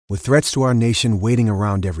With threats to our nation waiting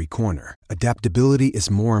around every corner, adaptability is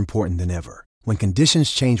more important than ever. When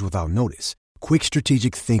conditions change without notice, quick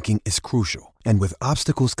strategic thinking is crucial. And with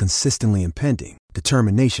obstacles consistently impending,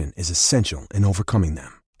 determination is essential in overcoming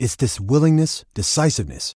them. It's this willingness,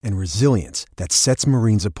 decisiveness, and resilience that sets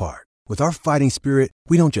Marines apart. With our fighting spirit,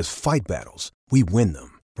 we don't just fight battles, we win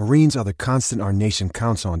them. Marines are the constant our nation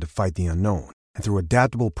counts on to fight the unknown. And through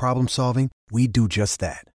adaptable problem solving, we do just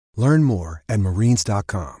that. Learn more at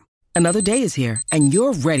marines.com. Another day is here, and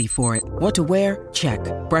you're ready for it. What to wear? Check.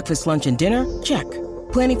 Breakfast, lunch, and dinner? Check.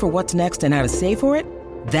 Planning for what's next and how to save for it?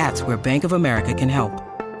 That's where Bank of America can help.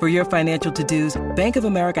 For your financial to-dos, Bank of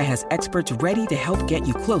America has experts ready to help get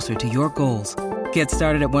you closer to your goals. Get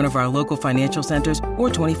started at one of our local financial centers or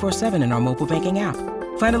 24/7 in our mobile banking app.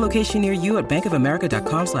 Find a location near you at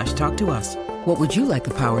bankofamerica.com/talktous. What would you like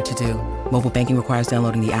the power to do? Mobile banking requires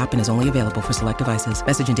downloading the app and is only available for select devices.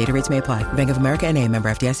 Message and data rates may apply. Bank of America N.A., member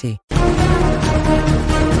FDIC.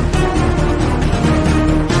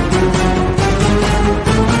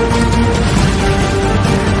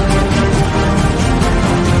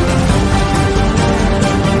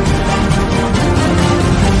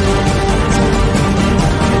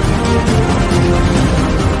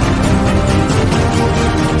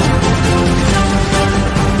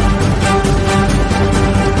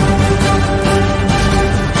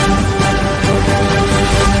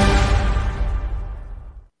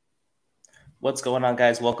 What's going on,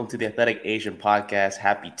 guys? Welcome to the Athletic Asian Podcast.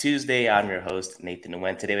 Happy Tuesday. I'm your host, Nathan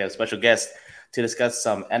Nguyen. Today we have a special guest to discuss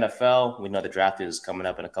some NFL. We know the draft is coming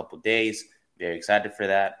up in a couple days. Very excited for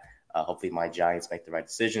that. Hopefully my Giants make the right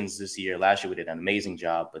decisions this year. Last year we did an amazing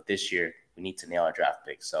job, but this year we need to nail our draft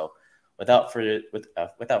picks. So without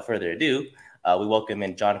further ado, we welcome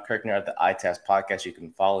in John Kirkner of the iTest Podcast. You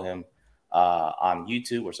can follow him on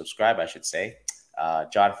YouTube, or subscribe, I should say.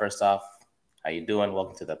 John, first off, how you doing?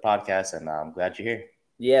 Welcome to the podcast, and I'm glad you're here.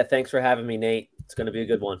 Yeah, thanks for having me, Nate. It's going to be a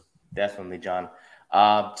good one. Definitely, John.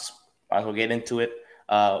 Just might as well get into it.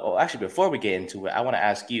 Actually, before we get into it, I want to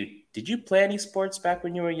ask you, did you play any sports back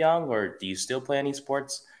when you were young, or do you still play any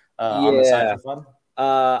sports on the side for fun?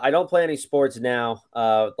 I don't play any sports now,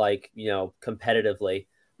 competitively.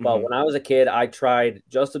 But when I was a kid, I tried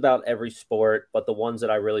just about every sport, but the ones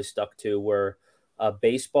that I really stuck to were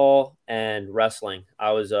baseball and wrestling.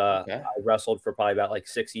 I wrestled for probably about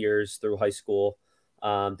 6 years through high school.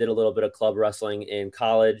 Did a little bit of club wrestling in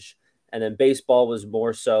college, and then baseball was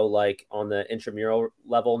more so like on the intramural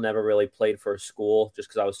level. Never really played for a school just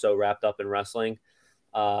because I was so wrapped up in wrestling.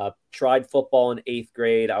 Tried football in 8th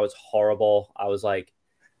grade. I was horrible. I was like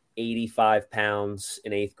 85 pounds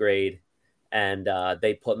in 8th grade, and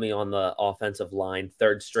they put me on the offensive line,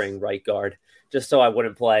 3rd string right guard, just so I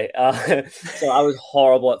wouldn't play. So I was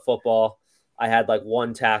horrible at football. I had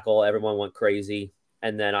one tackle. Everyone went crazy.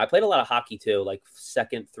 And then I played a lot of hockey too,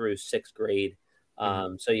 2nd through 6th grade.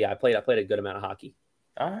 So yeah, I played a good amount of hockey.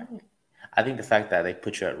 All right. I think the fact that they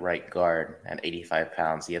put you at right guard at 85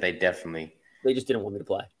 pounds, yeah, they just didn't want me to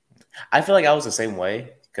play. I feel like I was the same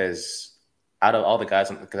way because out of all the guys,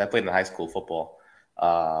 because I played in high school football,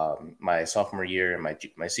 my sophomore year and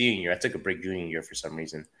my senior year, I took a break junior year for some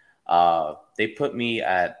reason. They put me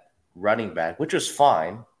at running back, which was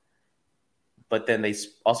fine, but then they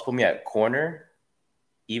also put me at corner,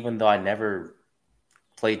 even though I never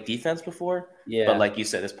played defense before. Yeah. But like you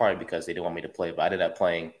said, it's probably because they didn't want me to play. But I ended up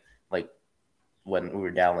playing when we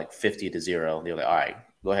were down 50-0. They were like, all right,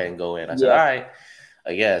 go ahead and go in. I said, all right,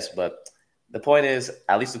 I guess. But the point is,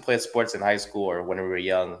 at least we played sports in high school or when we were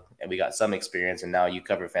young, and we got some experience. And now you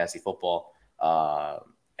cover fantasy football,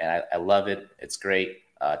 and I love it. It's great.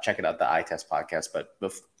 Check it out, the iTest Podcast. But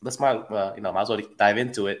might as well dive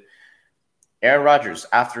into it. Aaron Rodgers,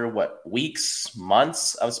 after weeks,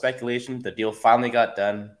 months of speculation, the deal finally got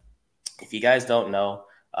done. If you guys don't know,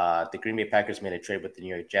 the Green Bay Packers made a trade with the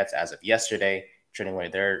New York Jets as of yesterday, trading away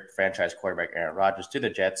their franchise quarterback Aaron Rodgers to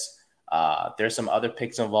the Jets. There's some other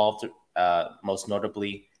picks involved. Most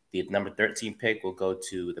notably, the number 13 pick will go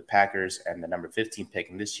to the Packers, and the number 15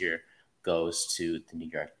 pick in this year goes to the New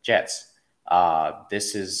York Jets.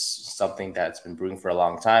 This is something that's been brewing for a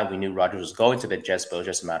long time. We knew Rodgers was going to the Jets, but it was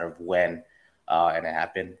just a matter of when. And it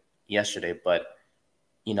happened yesterday. But,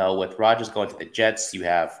 with Rodgers going to the Jets, you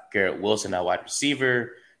have Garrett Wilson at wide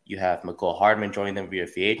receiver. You have McCole Hardman joining them via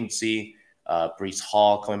free agency. Breece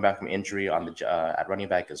Hall coming back from injury at running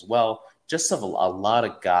back as well. Just a lot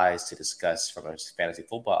of guys to discuss from a fantasy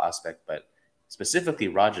football aspect. But specifically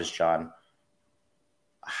Rodgers, John,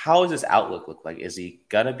 how does his outlook look like? Is he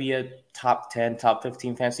going to be a top 10, top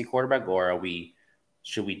 15 fantasy quarterback, or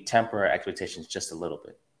should we temper our expectations just a little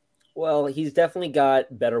bit? Well, he's definitely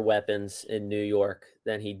got better weapons in New York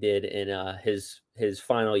than he did in his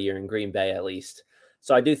final year in Green Bay, at least.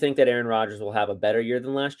 So I do think that Aaron Rodgers will have a better year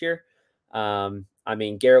than last year. I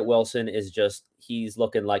mean, Garrett Wilson is he's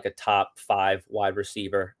looking like a top 5 wide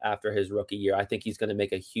receiver after his rookie year. I think he's going to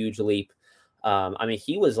make a huge leap. I mean,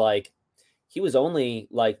 he was in like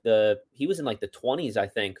the 20s, I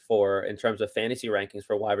think, for in terms of fantasy rankings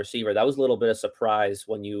for wide receiver. That was a little bit of surprise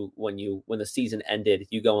when the season ended.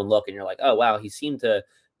 You go and look and you're like, oh wow, he seemed to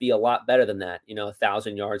be a lot better than that.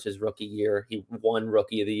 1,000 yards his rookie year. He won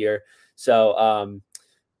rookie of the year. So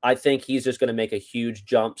I think he's just going to make a huge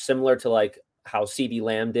jump, similar to like how CeeDee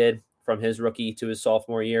Lamb did from his rookie to his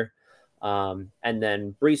sophomore year. And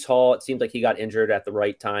then Breece Hall, it seems like he got injured at the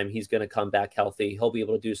right time. He's going to come back healthy. He'll be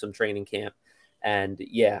able to do some training camp. And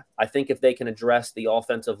yeah, I think if they can address the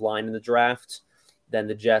offensive line in the draft, then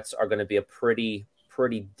the Jets are going to be a pretty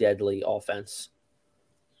deadly offense.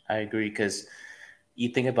 I agree, because you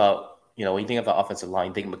think about, when you think about offensive line,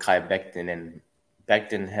 you think Mekhi Becton, and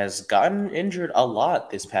Becton has gotten injured a lot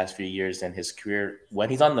this past few years in his career. When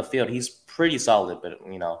he's on the field, he's pretty solid, but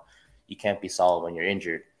you can't be solid when you're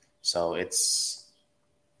injured. So it's,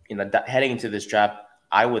 heading into this draft,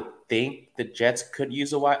 I would think the Jets could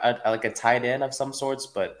use like a tight end of some sorts,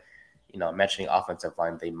 but mentioning offensive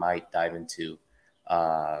line, they might dive into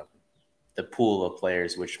the pool of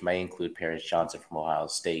players, which may include Paris Johnson from Ohio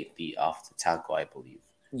State, the offensive tackle, I believe.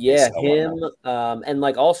 Yeah, him, and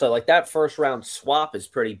like also like that first round swap is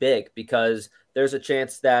pretty big, because there's a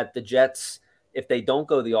chance that the Jets, if they don't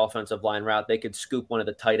go the offensive line route, they could scoop one of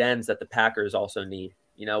the tight ends that the Packers also need.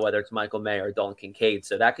 Whether it's Michael May or Dalton Kincaid.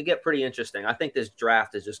 So that could get pretty interesting. I think this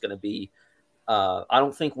draft is just going to be I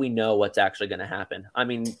don't think we know what's actually going to happen. I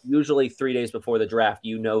mean, usually 3 days before the draft,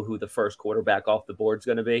 who the first quarterback off the board is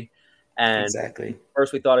going to be. And exactly.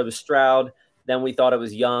 First we thought it was Stroud, then we thought it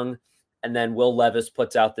was Young, and then Will Levis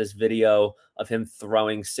puts out this video of him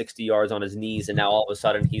throwing 60 yards on his knees, and now all of a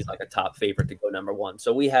sudden he's like a top favorite to go number 1.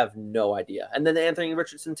 So we have no idea. And then Anthony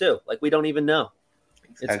Richardson too. Like, we don't even know.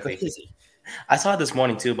 Exactly. It's crazy. I saw this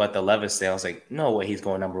morning too about the Levis thing. I was like, no way he's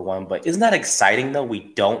going number 1. But isn't that exciting though?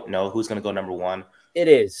 We don't know who's going to go number 1. It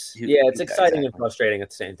is. Yeah, it's exciting and frustrating at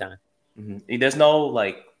the same time. Mm-hmm. There's no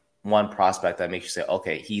like one prospect that makes you say,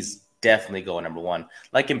 okay, he's definitely going number 1.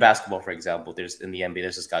 Like in basketball, for example, in the NBA,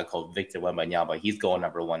 there's this guy called Victor Wembanyama. He's going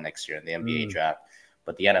number 1 next year in the NBA draft.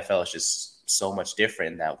 But the NFL is just so much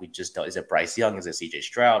different that we just don't. Is it Bryce Young? Is it CJ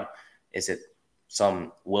Stroud? Is it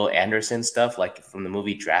some Will Anderson stuff, like from the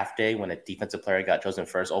movie Draft Day, when a defensive player got chosen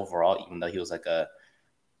first overall, even though he was like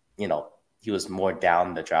he was more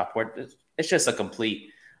down the draft board? It's just a complete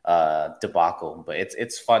debacle, but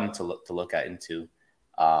it's fun to look at into.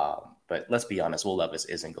 But let's be honest, Will Levis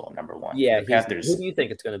isn't going number 1. Yeah, Panthers. Who do you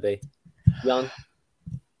think it's going to be? Young?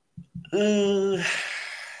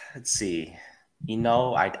 Let's see.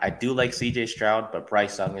 I do like CJ Stroud, but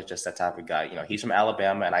Bryce Young is just that type of guy. He's from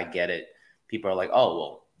Alabama, and I get it. People are like, oh,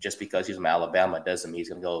 well, just because he's from Alabama doesn't mean he's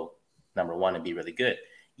going to go number 1 and be really good.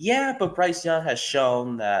 Yeah, but Bryce Young has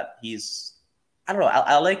shown that I don't know.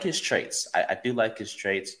 I like his traits. I do like his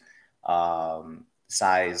traits.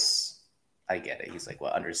 Size, I get it. He's like,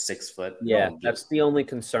 under 6 foot? Yeah, that's the only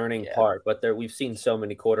concerning part. But we've seen so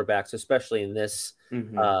many quarterbacks, especially in this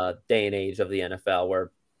day and age of the NFL,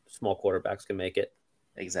 where small quarterbacks can make it.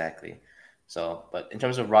 Exactly. So, but in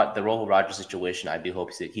terms of the Rojo Rodgers situation, I do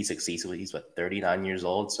hope he succeeds. He's 39 years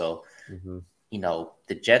old. So,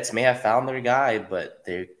 the Jets may have found their guy, but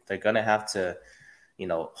they're going to have to,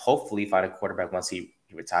 hopefully find a quarterback once he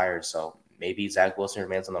retires. So maybe Zach Wilson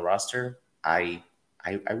remains on the roster. I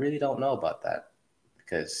really don't know about that,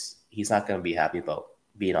 because he's not going to be happy about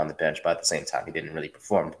being on the bench. But at the same time, he didn't really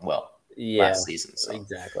perform well last season. So.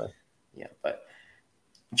 Exactly. Yeah, but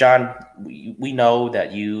John, we know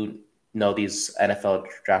that you know these NFL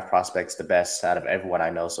draft prospects the best out of everyone I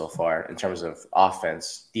know so far in terms of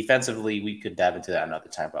offense. Defensively, we could dive into that another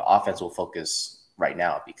time, but offense will focus right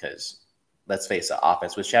now, because let's face it,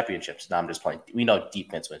 offense wins championships. No, I'm just playing. We know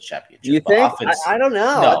defense wins championships. You think? Offense, I don't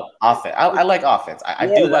know. No, offense. I like offense. I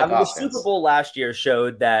do like offense. The Super Bowl last year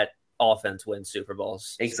showed that offense wins Super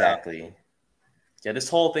Bowls. Exactly. So. Yeah, this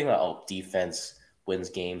whole thing defense wins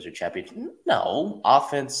games or championships. No,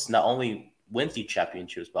 offense not only wins you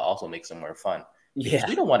championships, but also makes them more fun. Because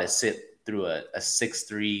we don't want to sit through a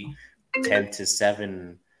 6-3,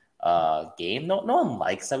 10-7 game. No one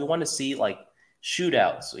likes that. We want to see like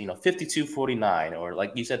shootouts, 52-49, or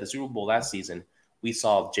like you said, the Super Bowl last season, we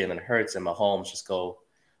saw Jalen Hurts and Mahomes just go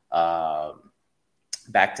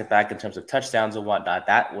back to back in terms of touchdowns and whatnot.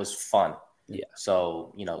 That was fun. Yeah.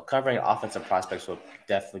 So, covering offensive prospects will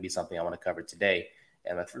definitely be something I want to cover today.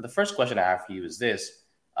 And the first question I have for you is this: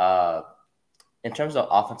 in terms of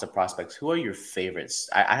offensive prospects, who are your favorites?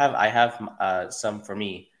 I have some for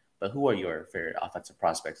me, but who are your favorite offensive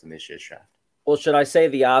prospects in this year's draft? Well, should I say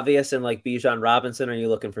the obvious and like Bijan Robinson? Or are you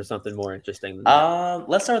looking for something more interesting than that?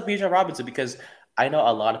 Let's start with Bijan Robinson because I know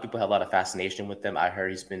a lot of people have a lot of fascination with him. I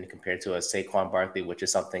heard he's been compared to a Saquon Barkley, which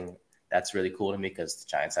is something that's really cool to me because the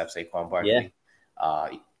Giants have Saquon Barkley. Yeah.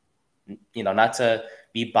 Not to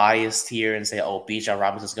be biased here and say, oh, Bijan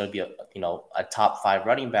Robinson is going to be a top 5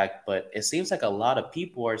 running back, but it seems like a lot of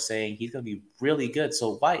people are saying he's going to be really good.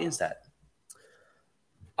 So why is that?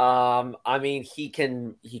 I mean, he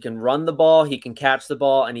can run the ball, he can catch the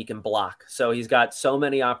ball, and he can block. So he's got so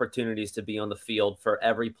many opportunities to be on the field for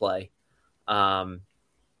every play.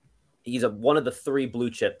 He's one of the 3 blue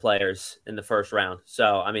chip players in the first round.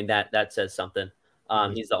 So, I mean, that says something.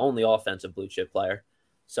 He's the only offensive blue chip player.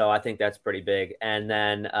 So I think that's pretty big. And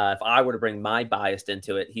then if I were to bring my bias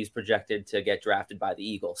into it, he's projected to get drafted by the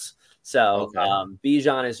Eagles. So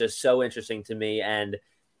Bijan is just so interesting to me. And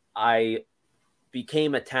I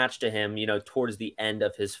became attached to him, towards the end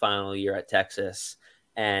of his final year at Texas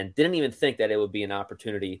and didn't even think that it would be an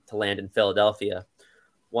opportunity to land in Philadelphia.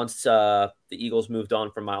 Once the Eagles moved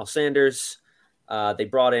on from Miles Sanders, they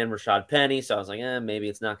brought in Rashad Penny. So I was like, maybe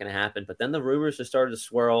it's not going to happen. But then the rumors just started to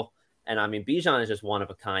swirl. And I mean, Bijan is just one of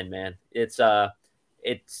a kind, man. It's a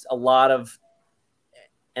lot of,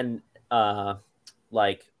 and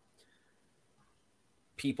like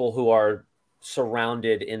people who are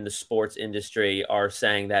surrounded in the sports industry are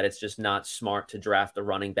saying that it's just not smart to draft a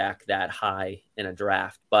running back that high in a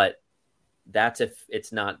draft. But that's if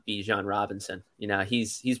it's not Bijan Robinson.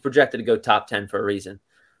 He's projected to go top 10 for a reason.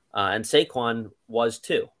 And Saquon was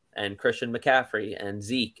too. And Christian McCaffrey and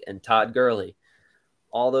Zeke and Todd Gurley,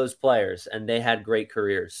 all those players, and they had great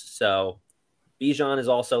careers. So Bijan is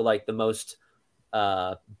also like the most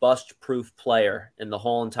bust-proof player in the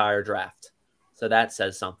whole entire draft. So that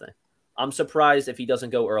says something. I'm surprised if he doesn't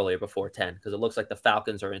go earlier before 10 because it looks like the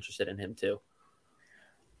Falcons are interested in him too.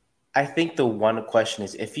 I think the one question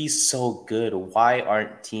is, if he's so good, why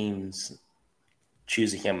aren't teams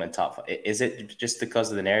choosing him in top 5? Is it just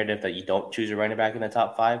because of the narrative that you don't choose a running back in the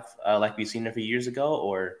top 5 like we've seen a few years ago?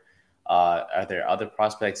 Or are there other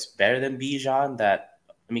prospects better than Bijan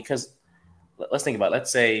because let's think about it.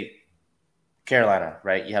 Let's say Carolina,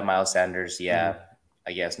 right? You have Miles Sanders. Yeah,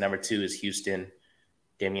 I guess. Number 2 is Houston.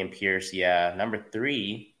 Dameon Pierce, yeah. Number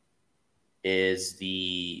 3 is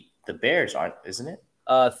the Bears, isn't it?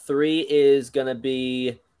 3 is going to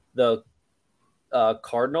be the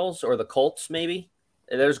Cardinals or the Colts, maybe.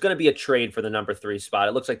 There's going to be a trade for the number 3 spot.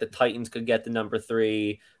 It looks like the Titans could get the number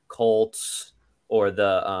 3, Colts, or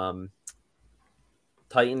the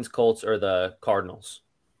Titans, Colts, or the Cardinals.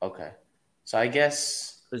 Okay. So I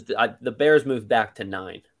guess the Bears moved back to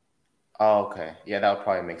 9. Oh, okay. Yeah, that would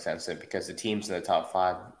probably make sense then because the teams in the top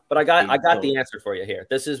 5. But I got the answer for you here.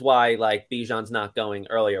 This is why like Bijan's not going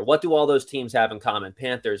earlier. What do all those teams have in common?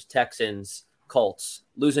 Panthers, Texans, Colts,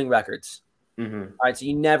 losing records. Mm-hmm. All right, so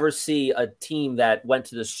you never see a team that went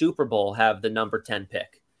to the Super Bowl have the number 10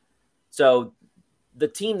 pick. So the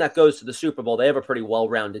team that goes to the Super Bowl, they have a pretty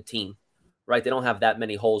well-rounded team, right? They don't have that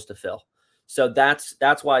many holes to fill. So that's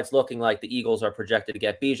why it's looking like the Eagles are projected to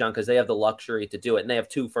get Bijan because they have the luxury to do it, and they have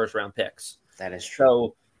 2 first-round picks. That is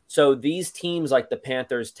true. So these teams like the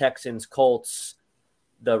Panthers, Texans, Colts,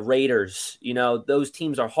 the Raiders, those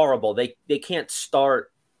teams are horrible. They can't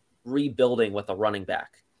start rebuilding with a running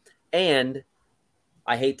back. And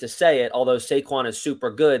I hate to say it, although Saquon is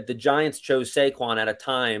super good, the Giants chose Saquon at a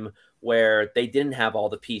time where they didn't have all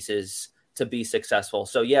the pieces to be successful.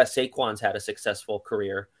 So, yeah, Saquon's had a successful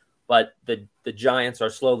career. But the Giants are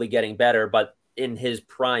slowly getting better. But in his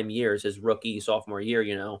prime years, his rookie, sophomore year,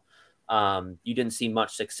 you didn't see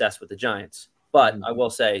much success with the Giants. But I will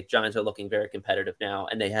say Giants are looking very competitive now,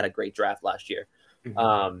 and they had a great draft last year.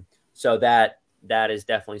 So that is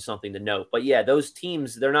definitely something to note. But, yeah, those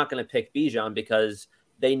teams, they're not going to pick Bijan because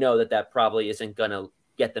they know that probably isn't going to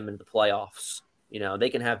get them into the playoffs. They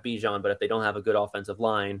can have Bijan, but if they don't have a good offensive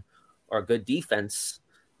line or a good defense,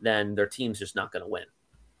 then their team's just not going to win.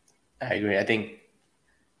 I agree. I think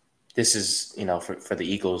this is, for the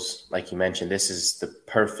Eagles, like you mentioned, this is the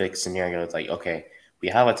perfect scenario. It's like, okay, we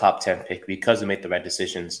have a top 10 pick because we made the right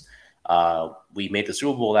decisions. We made the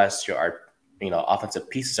Super Bowl last year. Our, offensive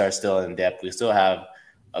pieces are still in depth. We still have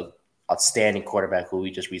a outstanding quarterback who we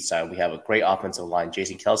just re-signed. We have a great offensive line.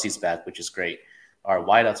 Jason Kelsey's back, which is great. Our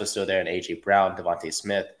wideouts are still there, and A.J. Brown, Devontae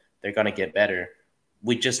Smith. They're going to get better.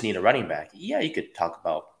 We just need a running back. Yeah, you could talk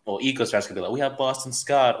about, Eagles fans could be like, we have Boston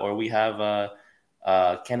Scott, or we have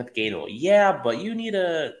Kenneth Gainwell. Yeah, but you need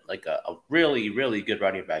a really, really good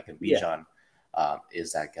running back, and Bijan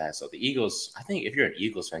is that guy. So the Eagles, I think if you're an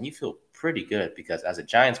Eagles fan, you feel pretty good because as a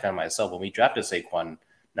Giants fan myself, when we drafted Saquon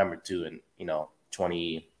number 2 in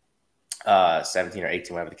 2017 or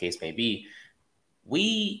 18, whatever the case may be,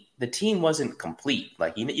 the team wasn't complete.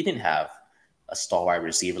 Like you didn't have a star wide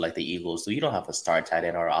receiver like the Eagles. So you don't have a star tight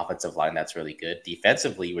end or offensive line that's really good.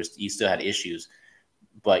 Defensively, you still had issues,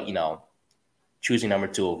 but choosing number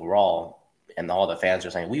 2 overall, and all the fans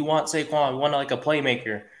are saying we want Saquon, we want like a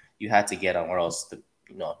playmaker. You had to get him, or else the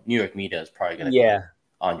New York media is probably going to be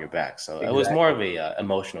on your back. So It was more of a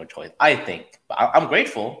emotional choice, I think. But I'm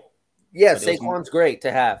grateful. Yeah, Saquon's great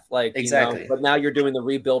to have, exactly. But now you're doing the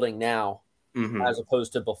rebuilding now, as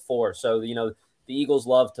opposed to before. So the Eagles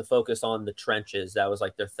love to focus on the trenches. That was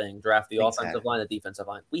like their thing. Draft the offensive line, the defensive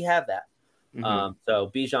line. We have that.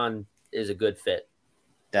 So Bijan is a good fit.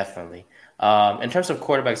 Definitely. In terms of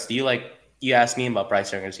quarterbacks, do you like? You asked me about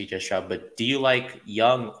Bryce Young and CJ Stroud, but do you like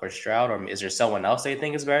Young or Stroud, or is there someone else that you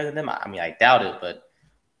think is better than them? I mean, I doubt it, but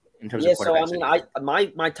in terms of quarterbacks, so I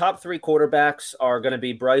mean, my top 3 quarterbacks are going to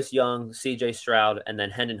be Bryce Young, CJ Stroud, and then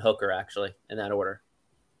Hendon Hooker, actually, in that order.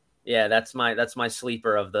 Yeah, that's my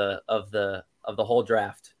sleeper of the whole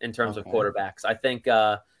draft in terms of quarterbacks. I think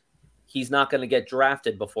he's not going to get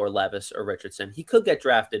drafted before Levis or Richardson. He could get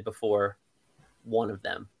drafted before one of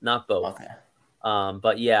them, not both. Okay.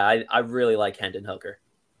 But yeah, I really like Hendon Hooker.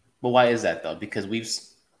 But why is that though? Because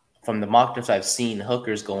from the mock drafts I've seen,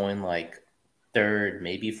 Hooker's going like 3rd,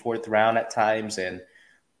 maybe 4th round at times. And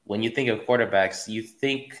when you think of quarterbacks, you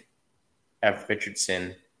think of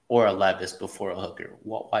Richardson or a Levis before a Hooker.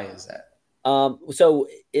 Why is that? So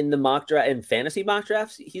in the mock draft, in fantasy mock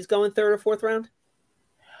drafts, he's going 3rd or 4th round.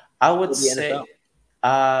 I would say,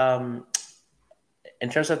 in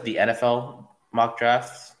terms of the NFL mock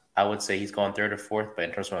draft, I would say he's going 3rd or 4th, but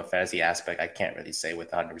in terms of a fantasy aspect, I can't really say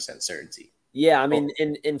with 100% certainty. Yeah, I mean,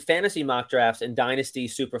 in fantasy mock drafts and dynasty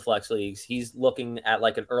superflex leagues, he's looking at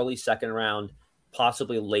like an early 2nd round,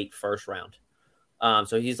 possibly late 1st round.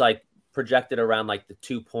 So he's like projected around like the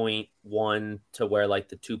 2.1 to where like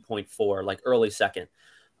the 2.4, like early 2nd.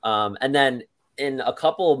 And then in a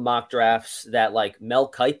couple of mock drafts that like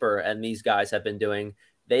Mel Kiper and these guys have been doing,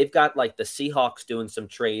 they've got like the Seahawks doing some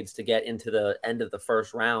trades to get into the end of the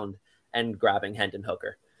 1st round and grabbing Hendon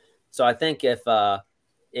Hooker. So I think if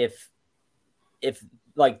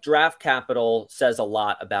like draft capital says a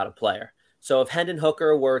lot about a player. So if Hendon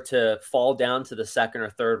Hooker were to fall down to the 2nd or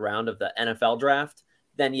 3rd round of the NFL draft,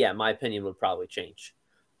 then yeah, my opinion would probably change.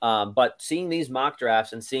 But seeing these mock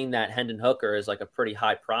drafts and seeing that Hendon Hooker is like a pretty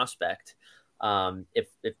high prospect,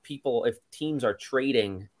 if teams are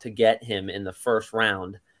trading to get him in the 1st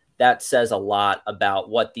round, that says a lot about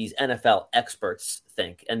what these NFL experts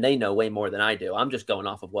think. And they know way more than I do. I'm just going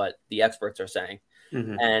off of what the experts are saying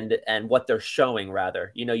and what they're showing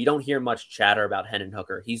rather. You don't hear much chatter about Hendon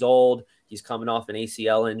Hooker. He's old. He's coming off an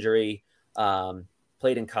ACL injury,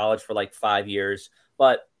 played in college for like 5 years,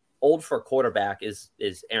 but old for a quarterback is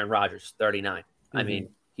Aaron Rodgers, 39. I mean,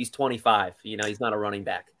 he's 25, he's not a running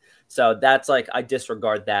back. So that's like, I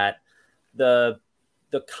disregard that. The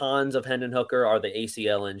cons of Hendon Hooker are the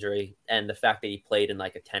ACL injury and the fact that he played in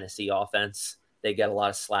like a Tennessee offense. They get a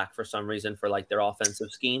lot of slack for some reason for like their offensive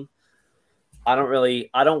scheme. I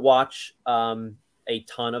don't watch a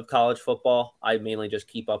ton of college football. I mainly just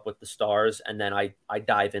keep up with the stars, and then I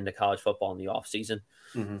dive into college football in the off season.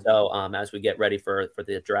 So as we get ready for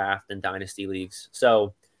the draft and dynasty leagues.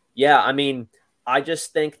 So yeah, I mean, I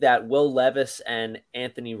just think that Will Levis and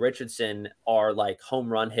Anthony Richardson are like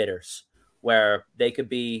home run hitters where they could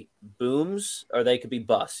be booms or they could be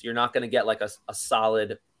busts. You're not going to get like a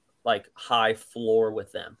solid, like high floor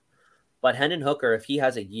with them. But Hendon Hooker, if he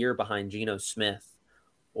has a year behind Geno Smith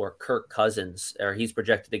or Kirk Cousins, or he's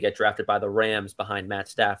projected to get drafted by the Rams behind Matt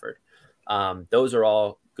Stafford, those are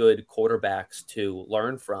all good quarterbacks to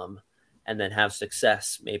learn from and then have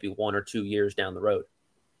success maybe 1 or 2 years down the road.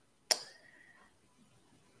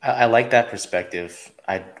 I like that perspective.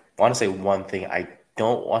 I want to say one thing. I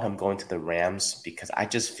don't want him going to the Rams because I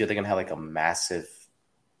just feel they're going to have like a massive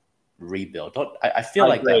rebuild. I feel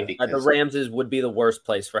like that because the Rams would be the worst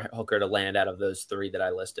place for Hooker to land out of those 3 that I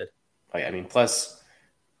listed. I mean, plus,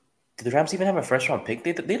 do the Rams even have a first-round pick?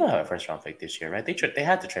 They don't have a first-round pick this year, right? They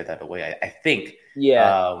had to trade that away, I think.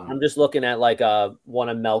 Yeah, I'm just looking at like one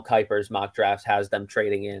of Mel Kiper's mock drafts has them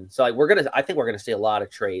trading in. So like I think we're gonna see a lot of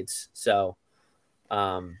trades. So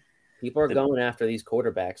people are going after these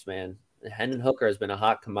quarterbacks, man. Hendon Hooker has been a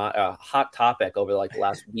hot topic over like the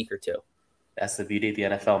last week or two. That's the beauty of the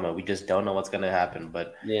NFL, man. We just don't know what's going to happen.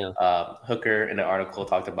 But Yeah. Hooker in an article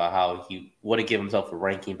talked about how he wouldn't give himself a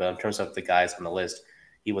ranking, but in terms of the guys on the list,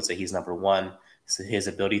 he would say he's number one. So his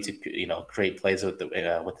ability to create plays with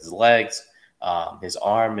his legs, his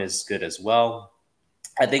arm is good as well.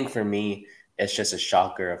 I think for me, it's just a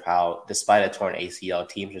shocker of how, despite a torn ACL,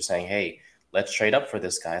 teams are saying, "Hey, let's trade up for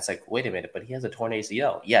this guy." It's like, wait a minute, but he has a torn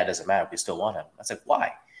ACL. Yeah, it doesn't matter. We still want him. That's like,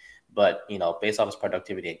 why? But based off his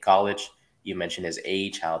productivity in college, you mentioned his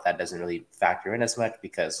age, how that doesn't really factor in as much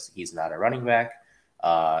because he's not a running back.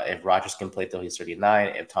 If Rodgers can play till he's 39,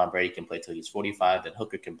 if Tom Brady can play till he's 45, then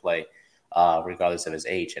Hooker can play regardless of his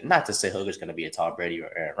age. And not to say Hooker's going to be a Tom Brady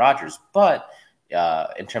or Aaron Rodgers, but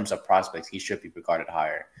in terms of prospects, he should be regarded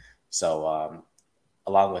higher. So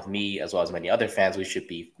along with me, as well as many other fans, we should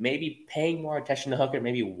be maybe paying more attention to Hooker,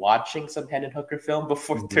 maybe watching some Hendon Hooker film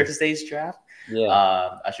before Thursday's draft. Yeah.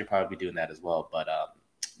 I should probably be doing that as well. But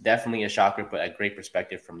definitely a shocker, but a great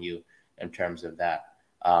perspective from you in terms of that.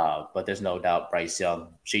 But there's no doubt Bryce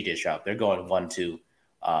Young, CJ Stroud, they're going 1-2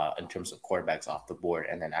 in terms of quarterbacks off the board.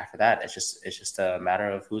 And then after that, it's just a matter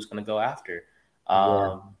of who's going to go after.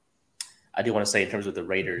 I do want to say in terms of the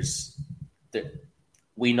Raiders,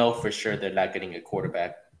 we know for sure they're not getting a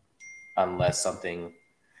quarterback unless something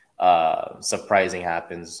surprising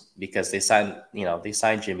happens, because they signed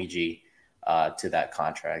Jimmy G to that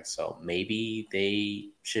contract. So maybe they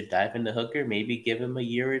should dive into Hooker, maybe give him a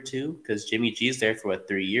year or two, because Jimmy G's there for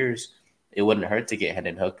 3 years. It wouldn't hurt to get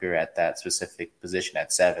Hendon Hooker at that specific position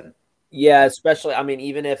at 7. Yeah, especially, I mean,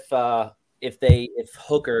 even if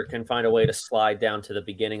Hooker can find a way to slide down to the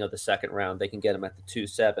beginning of the second round, they can get him at the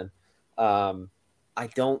 2-7. I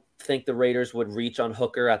don't think the Raiders would reach on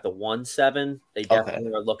Hooker at the 1-7. They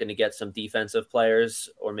definitely are looking to get some defensive players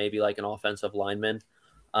or maybe like an offensive lineman.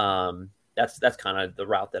 That's kind of the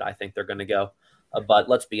route that I think they're going to go. But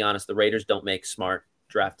let's be honest, the Raiders don't make smart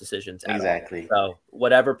draft decisions at exactly. all. So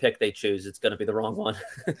whatever pick they choose, it's going to be the wrong one.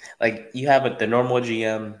 Like you have the normal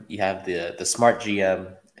GM, you have the smart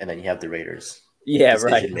GM, and then you have the Raiders. Yeah,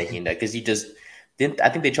 right. Making that, because you just didn't. I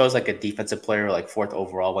think they chose like a defensive player like 4th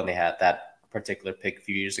overall when they had that particular pick a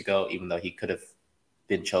few years ago, even though he could have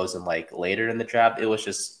been chosen like later in the draft. It was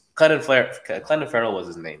just Clinton Farrell was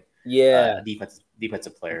his name. Yeah,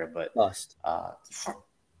 defensive player, but Bust. I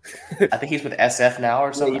think he's with SF now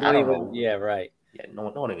or something. I don't know. Yeah, right. Yeah, no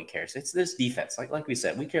one even cares. It's this defense. Like we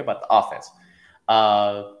said, we care about the offense.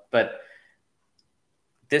 But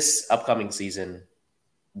this upcoming season,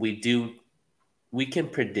 we can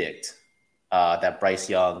predict that Bryce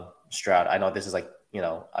Young, Stroud. I know this is like,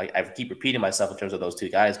 I keep repeating myself in terms of those two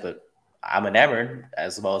guys, but I'm enamored,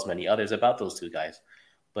 as well as many others, about those two guys.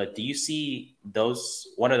 But do you see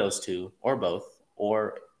one of those two, or both,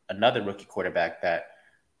 or another rookie quarterback that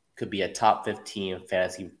could be a top 15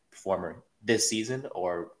 fantasy performer this season,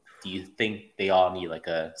 or do you think they all need like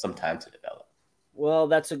some time to develop?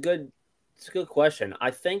 Well, it's a good question.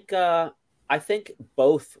 I think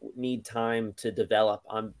both need time to develop.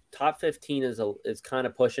 Top 15 is kind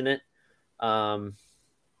of pushing it. I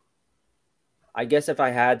guess if I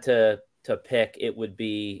had to pick, it would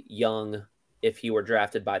be Young if he were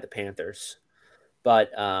drafted by the Panthers.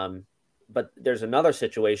 But there's another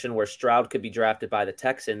situation where Stroud could be drafted by the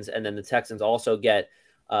Texans, and then the Texans also get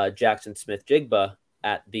Jackson Smith-Jigba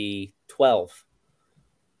at the 12.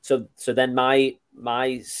 So then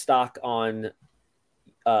my stock on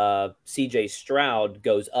CJ Stroud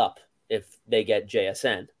goes up if they get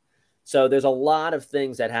JSN. So there's a lot of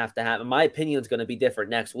things that have to happen. My opinion is going to be different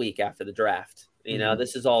next week after the draft.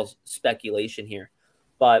 This is all speculation here.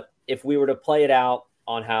 But if we were to play it out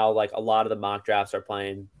on how like a lot of the mock drafts are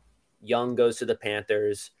playing, Young goes to the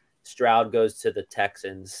Panthers, Stroud goes to the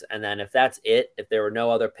Texans. And then if that's it, if there were no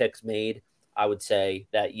other picks made, I would say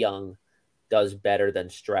that Young does better than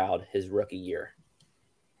Stroud his rookie year.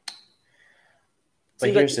 But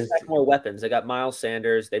Seems here's like they got more weapons. They got Miles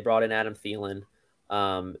Sanders. They brought in Adam Thielen.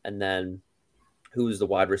 And then who's the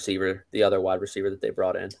wide receiver, the other wide receiver that they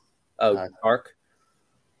brought in? Oh, Clark.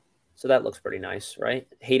 So that looks pretty nice, right?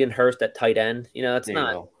 Hayden Hurst at tight end. That's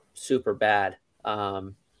not super bad.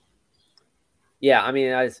 Yeah, I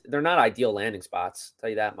mean, they're not ideal landing spots, I'll tell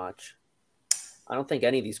you that much. I don't think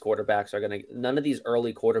any of these quarterbacks none of these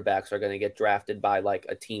early quarterbacks are going to get drafted by like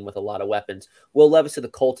a team with a lot of weapons. Will Levis to the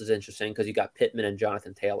Colts is interesting because you got Pittman and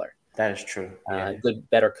Jonathan Taylor. That is true. Yeah.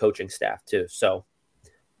 Better coaching staff too. So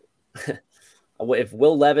if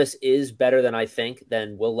Will Levis is better than I think,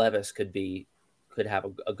 then Will Levis could have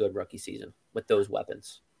a good rookie season with those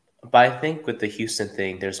weapons. But I think with the Houston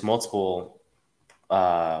thing, there's multiple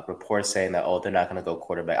reports saying that, they're not going to go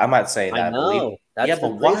quarterback. I'm not saying that. I know.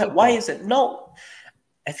 But why is it? No.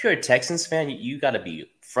 if you're a Texans fan, you got to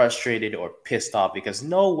be frustrated or pissed off because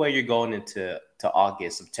no way you're going into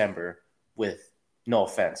August, September with no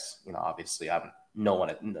offense. Obviously, I'm no one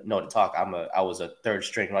to talk. I was a third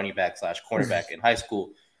string running back / cornerback in high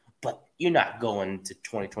school, but you're not going to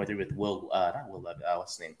 2023 with not Will Levis,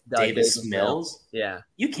 what's his name? Davis Mills. Yeah,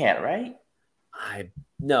 you can't, right?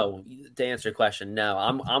 No. To answer your question, no.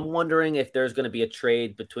 I'm wondering if there's going to be a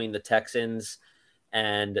trade between the Texans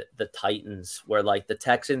and the Titans, where like the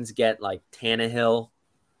Texans get like Tannehill,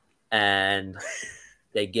 and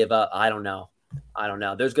they give up. I don't know.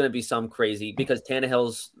 There's going to be some crazy because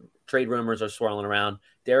Tannehill's trade rumors are swirling around.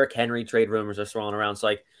 Derrick Henry trade rumors are swirling around. So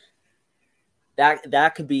like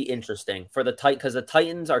that could be interesting for the because the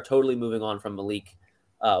Titans are totally moving on from Malik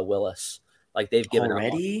Willis. Like they've given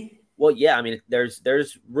already. Well, yeah. I mean,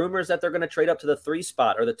 there's rumors that they're going to trade up to the 3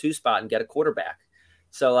 spot or the 2 spot and get a quarterback.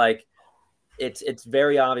 So like it's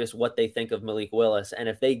very obvious what they think of Malik Willis, and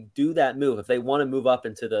if they do that move, if they want to move up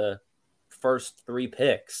into the first 3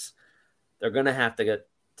 picks, they're going to have to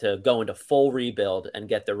go into full rebuild and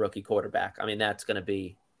get their rookie quarterback. I mean, that's going to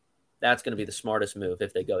be the smartest move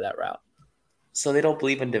if they go that route. So they don't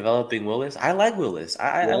believe in developing Willis? I like Willis.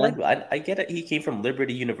 I get it. He came from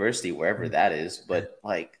Liberty University, wherever that is, but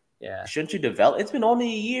like, shouldn't you develop? It's been only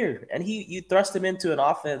a year, and you thrust him into an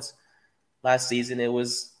offense last season. It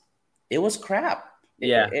was crap.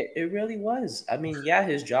 It really was. I mean,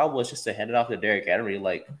 his job was just to hand it off to Derrick Henry.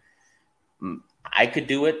 Like, I could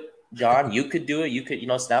do it. John, you could do it. You could,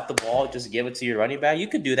 snap the ball, just give it to your running back. You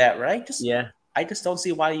could do that, right? I just don't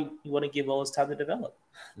see why you want to give Willis time to develop.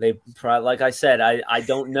 Like I said, I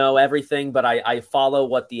don't know everything, but I follow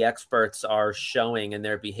what the experts are showing in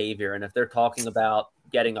their behavior. And if they're talking about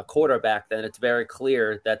getting a quarterback, then it's very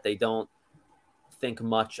clear that they don't think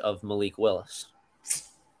much of Malik Willis.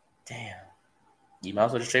 Damn. You might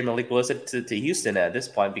as well just trade Malik Willis to Houston at this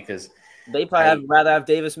point because they probably rather have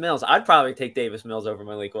Davis Mills. I'd probably take Davis Mills over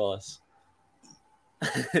Malik Willis.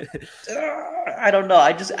 I don't know.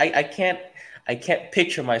 I can't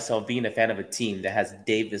picture myself being a fan of a team that has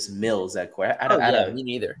Davis Mills at quarterback. Me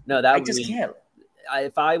neither. No, I just can't.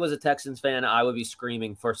 If I was a Texans fan, I would be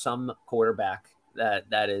screaming for some quarterback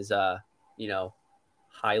that is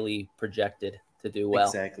highly projected to do well.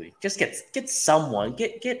 Exactly. Just get someone.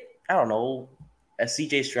 Get I don't know, a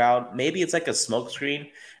CJ Stroud. Maybe it's like a smokescreen,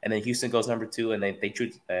 and then Houston goes number 2, and they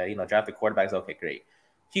choose draft the quarterbacks. Okay, great.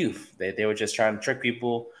 Phew. They were just trying to trick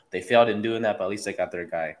people. They failed in doing that, but at least they got their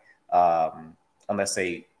guy. Unless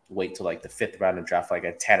they wait till like the 5th round and draft like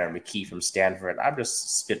a Tanner McKee from Stanford. I'm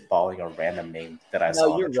just spitballing a random name that I saw.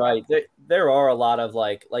 No, you're right. There are a lot of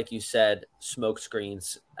like you said, smoke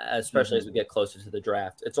screens, especially as we get closer to the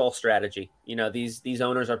draft. It's all strategy. These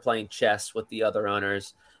owners are playing chess with the other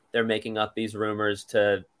owners. They're making up these rumors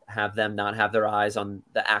to have them not have their eyes on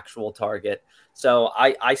the actual target. So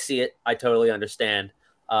I see it. I totally understand.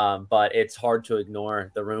 But it's hard to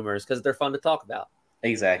ignore the rumors because they're fun to talk about.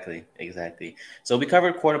 Exactly. So we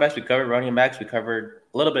covered quarterbacks, we covered running backs, we covered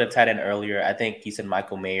a little bit of tight end earlier. I think he said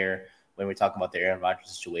Michael Mayer when we were talking about the Aaron Rodgers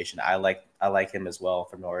situation. I like him as well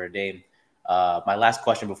from Notre Dame. My last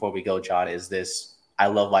question before we go, John, is this. I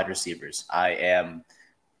love wide receivers. I am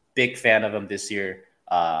big fan of them this year.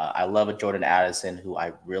 I love a Jordan Addison, who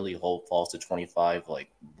I really hope falls to 25, like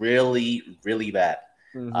really, really bad.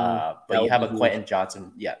 But you have a Quentin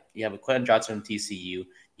Johnson. Yeah, you have a Quentin Johnson from TCU.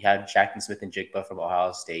 You have Jackson Smith-Njigba from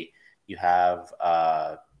Ohio State. You have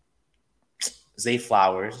Zay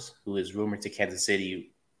Flowers, who is rumored to Kansas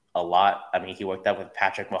City a lot. I mean, he worked out with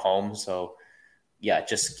Patrick Mahomes. So, yeah,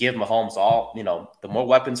 just give Mahomes all, the more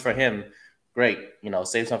weapons for him, great.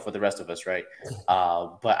 Save some for the rest of us, right?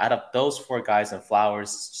 But out of those 4 guys and Flowers,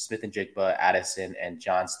 Smith-Njigba, Addison, and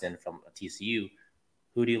Johnston from TCU,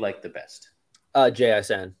 who do you like the best?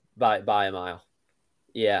 JSN by a mile.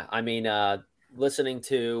 Yeah, I mean, listening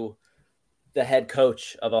to the head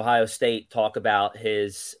coach of Ohio State talk about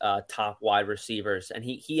his top wide receivers, and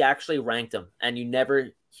he actually ranked them. And you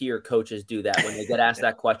never hear coaches do that when they get asked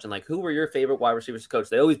that question, like, who were your favorite wide receivers to coach?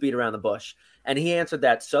 They always beat around the bush. And he answered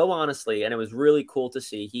that so honestly, and it was really cool to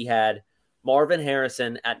see. He had Marvin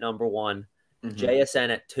Harrison at number 1,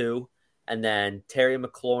 JSN at 2, and then Terry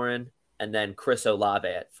McLaurin, and then Chris Olave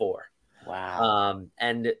at 4. Wow.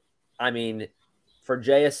 And I mean, for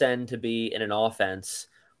JSN to be in an offense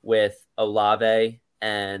with Olave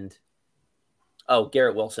and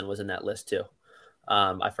Garrett Wilson was in that list too.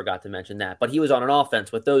 I forgot to mention that, but he was on an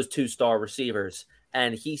offense with those 2 star receivers,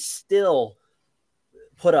 and he still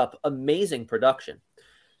put up amazing production.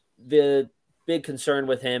 The big concern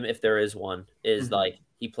with him, if there is one, is like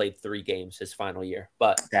he played 3 games his final year.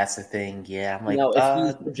 But that's the thing. Yeah. I'm like, if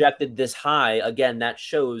he's projected this high, again, that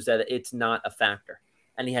shows that it's not a factor.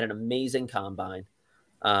 And he had an amazing combine.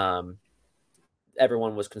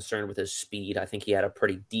 Everyone was concerned with his speed. I think he had a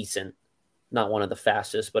pretty decent, not one of the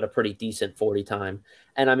fastest, but a pretty decent 40 time.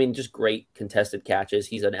 And I mean, just great contested catches.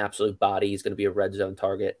 He's an absolute body. He's going to be a red zone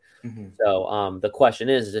target. Mm-hmm. So the question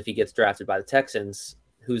is if he gets drafted by the Texans,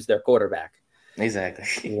 who's their quarterback?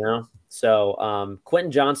 Exactly. So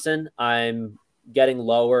Quentin Johnston, I'm getting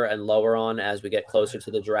lower and lower on as we get closer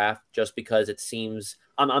to the draft, just because it seems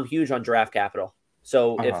I'm huge on draft capital.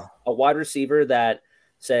 So if a wide receiver that,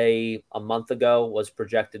 say, a month ago was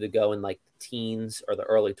projected to go in like the teens or the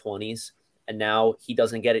early 20s, and now he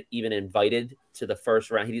doesn't get it even invited to the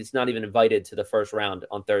first round. He's not even invited to the first round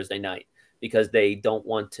on Thursday night because they don't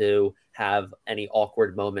want to have any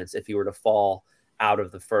awkward moments if he were to fall out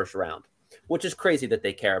of the first round, which is crazy that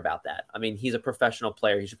they care about that. I mean, he's a professional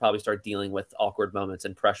player. He should probably start dealing with awkward moments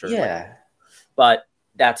and pressure. Yeah. But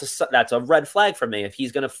that's a red flag for me. If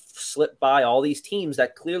he's going to slip by all these teams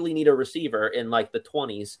that clearly need a receiver in like the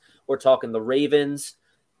 20s, we're talking the Ravens,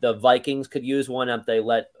 the Vikings could use one if they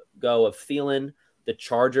let go of Thielen. The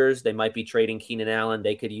Chargers, they might be trading Keenan Allen.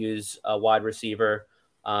 They could use a wide receiver.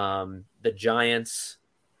 The Giants,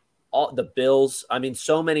 the Bills. I mean,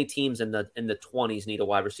 so many teams in the 20s need a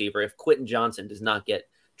wide receiver. If Quentin Johnston does not get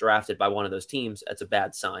drafted by one of those teams, that's a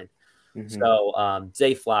bad sign. Mm-hmm. So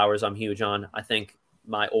Zay Flowers, I'm huge on. I think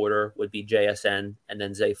my order would be JSN and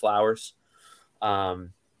then Zay Flowers.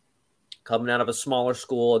 Coming out of a smaller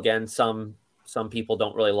school, again, some people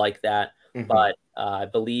don't really like that, mm-hmm. but I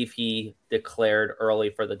believe he declared early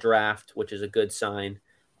for the draft, which is a good sign.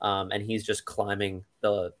 And he's just climbing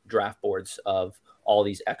the draft boards of all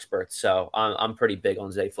these experts. So I'm pretty big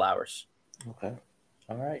on Zay Flowers. Okay.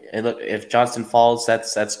 All right. And look, if Johnston falls,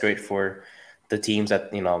 that's great for the teams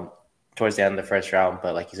that, towards the end of the first round.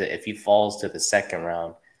 But like you said, if he falls to the second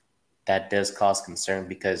round, that does cause concern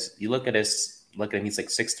because you look at him, he's like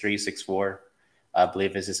 6'3", 6'4", I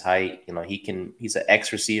believe is his height. He's an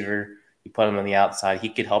X receiver. You put him on the outside, he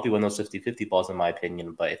could help you win those 50-50 balls, in my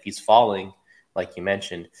opinion. But if he's falling, like you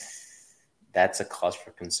mentioned, that's a cause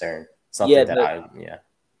for concern.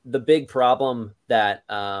 The big problem that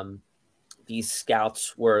these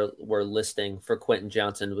scouts were listing for Quentin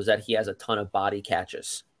Johnston was that he has a ton of body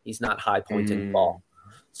catches. He's not high pointing the ball.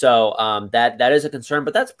 So that is a concern,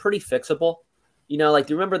 but that's pretty fixable. Do you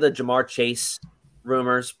remember the Jamar Chase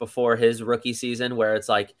rumors before his rookie season where it's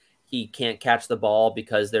like he can't catch the ball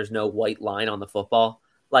because there's no white line on the football?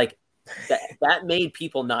 Like that made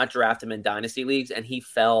people not draft him in dynasty leagues, and he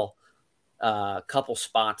fell a couple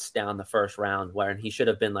spots down the first round where he should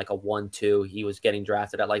have been like a 1-2. He was getting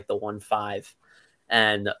drafted at like the 1-5.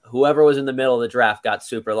 And whoever was in the middle of the draft got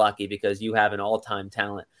super lucky because you have an all-time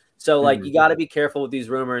talent. So, you got to be careful with these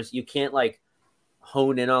rumors. You can't,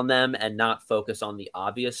 hone in on them and not focus on the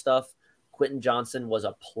obvious stuff. Quentin Johnston was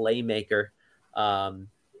a playmaker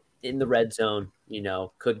in the red zone,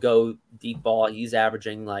 could go deep ball. He's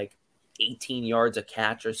averaging, 18 yards a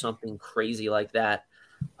catch or something crazy like that.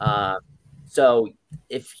 So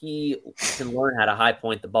if he can learn how to high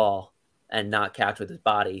point the ball and not catch with his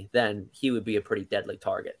body, then he would be a pretty deadly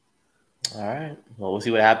target. All right. Well, we'll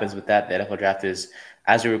see what happens with that. The NFL draft is,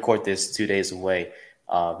 as we record this, 2 days away.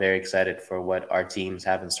 Very excited for what our teams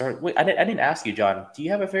have in store. Wait, I didn't ask you, John. Do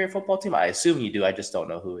you have a favorite football team? I assume you do. I just don't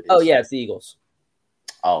know who it is. Oh, yeah, it's the Eagles.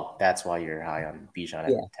 Oh, that's why you're high on Bijan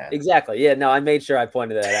at 10. Exactly. Yeah, no, I made sure I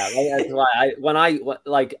pointed that out. That's why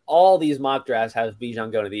when all these mock drafts have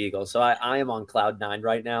Bijan going to the Eagles. So I am on cloud 9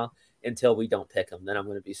 right now until we don't pick him. Then I'm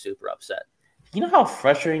going to be super upset. You know how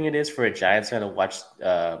frustrating it is for a Giants fan to watch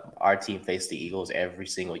our team face the Eagles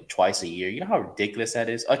twice a year? You know how ridiculous that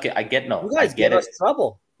is? Okay, I get You guys give us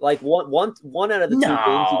trouble. One out of the 2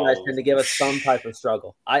 games, you guys tend to give us some type of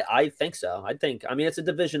struggle. I think so. It's a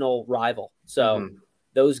divisional rival. So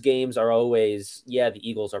those games are always, the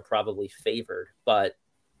Eagles are probably favored, but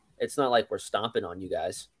it's not like we're stomping on you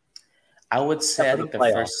guys. I would say I think the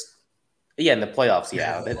first... Yeah, in the playoffs,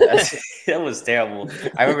 yeah. That was terrible.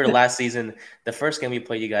 I remember the last season, the first game we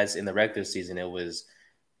played you guys in the regular season, it was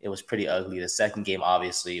pretty ugly. The second game,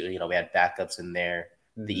 obviously, we had backups in there.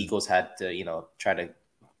 Mm-hmm. The Eagles had to, try to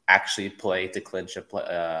actually play to clinch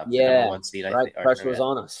the number 1 seed. Right. Pressure was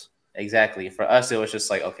on us. Exactly. For us, it was just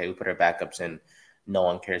like, okay, we put our backups in. No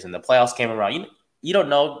one cares. And the playoffs came around. You don't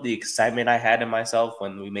know the excitement I had in myself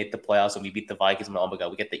when we made the playoffs and we beat the Vikings. Oh, my God,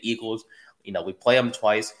 we get the Eagles. We play them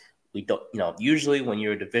twice. We don't, usually when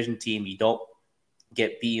you're a division team, you don't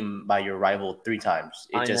get beaten by your rival 3 times.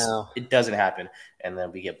 It doesn't happen. And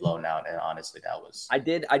then we get blown out. And honestly, that was. I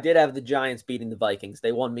did have the Giants beating the Vikings.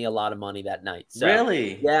 They won me a lot of money that night. So,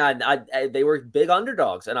 really? Yeah, they were big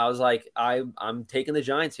underdogs, and I was like, I'm taking the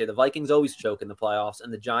Giants here. The Vikings always choke in the playoffs,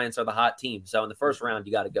 and the Giants are the hot team. So in the first round,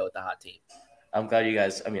 you got to go with the hot team. I'm glad you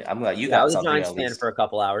guys. I'm glad you got something. I was a Giants fan for a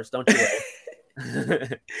couple hours. Don't you worry.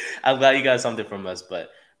 I'm glad you got something from us,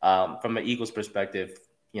 but from an Eagles perspective,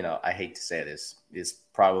 I hate to say this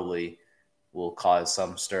probably will cause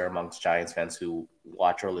some stir amongst Giants fans who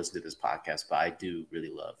watch or listen to this podcast, but I do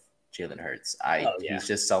really love Jalen Hurts. He's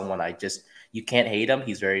just someone you can't hate him.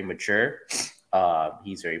 He's very mature.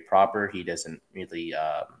 He's very proper. He doesn't really,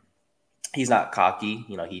 he's not cocky.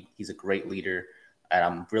 He's a great leader, and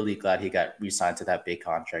I'm really glad he got re-signed to that big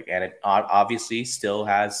contract. And it obviously still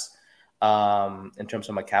has, in terms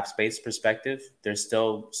from a cap space perspective, there's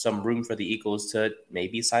still some room for the Eagles to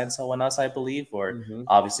maybe sign someone else, I believe, or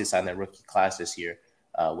obviously sign their rookie class this year,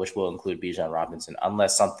 which will include Bijan Robinson,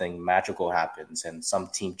 unless something magical happens and some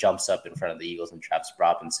team jumps up in front of the Eagles and drafts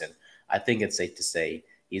Robinson. I think it's safe to say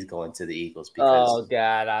he's going to the Eagles. Because... Oh,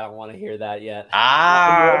 God, I don't want to hear that yet.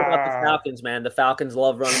 I'm worried about the Falcons, man. The Falcons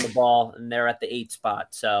love running the ball, and they're at the 8 spot,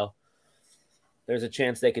 so there's a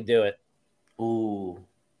chance they could do it. Ooh.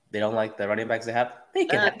 They don't like the running backs they have. They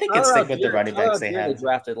can stick with the running backs they have. They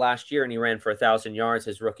drafted last year, and he ran for 1,000 yards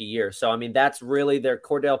his rookie year. So, I mean, that's really their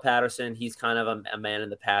Cordell Patterson. He's kind of a man in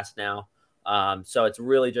the past now. So it's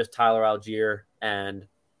really just Tyler Algier. And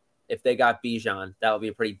if they got Bijan, that would be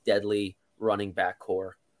a pretty deadly running back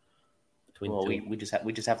core. We just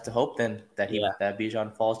have to hope then that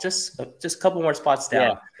Bijan falls just a couple more spots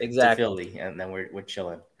down to Philly, and then we're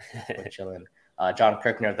chilling. We're chilling. John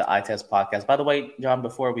Kirkner of the Eye Test podcast. By the way, John,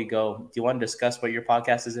 before we go, do you want to discuss what your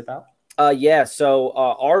podcast is about? So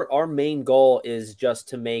our main goal is just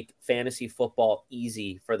to make fantasy football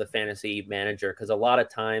easy for the fantasy manager, because a lot of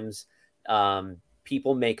times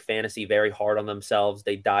people make fantasy very hard on themselves.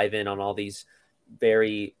 They dive in on all these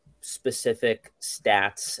very specific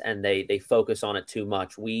stats, and they focus on it too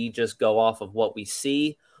much. We just go off of what we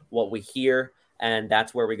see, what we hear, and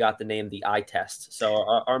that's where we got the name the Eye Test. So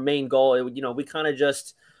our main goal, we kind of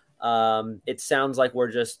just, it sounds like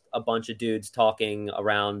we're just a bunch of dudes talking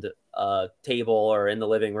around a table or in the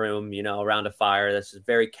living room, around a fire. This is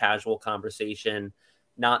very casual conversation.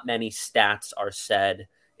 Not many stats are said.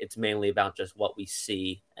 It's mainly about just what we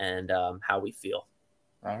see and how we feel.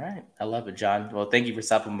 All right. I love it, John. Well, thank you for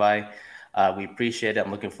stopping by. We appreciate it.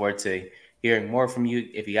 I'm looking forward to hearing more from you.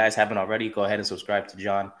 If you guys haven't already, go ahead and subscribe to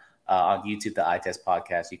John on YouTube, the Eye Test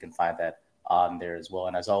podcast. You can find that on there as well.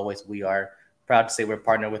 And as always, we are proud to say we're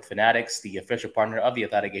partnered with Fanatics, the official partner of the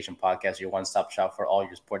Athletication podcast, your one-stop shop for all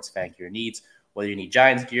your sports fan gear needs. Whether you need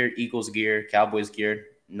Giants gear, Eagles gear, Cowboys gear,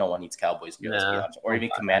 no one needs Cowboys gear, let's be honest. Or even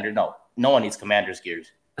Commander. No one needs Commanders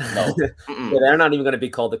gears. No. They're not even going to be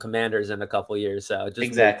called the Commanders in a couple of years. So just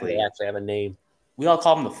exactly. They actually have a name. We all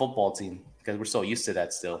call them the football team because we're so used to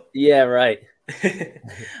that still. Yeah, right.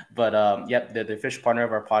 But they're the official partner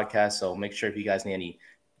of our podcast. So make sure if you guys need any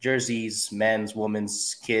jerseys, men's,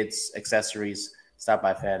 women's, kids, accessories, stop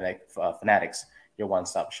by Fanatics, your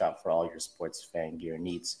one-stop shop for all your sports fan gear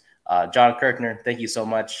needs. John Kirkner, thank you so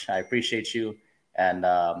much. I appreciate you. And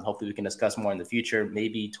hopefully we can discuss more in the future,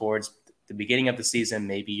 maybe towards the beginning of the season.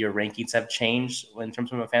 Maybe your rankings have changed in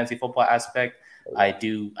terms of a fantasy football aspect.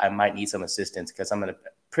 I might need some assistance because I'm in a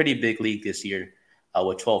pretty big league this year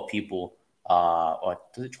with 12 people. Or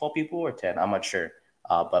is it 12 people or 10? I'm not sure.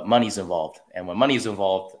 But money's involved. And when money's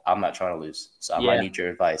involved, I'm not trying to lose. So I might need your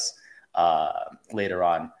advice later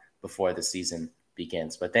on before the season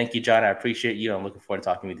begins. But thank you, John. I appreciate you. I'm looking forward to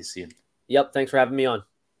talking with you soon. Yep. Thanks for having me on.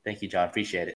 Thank you, John. Appreciate it.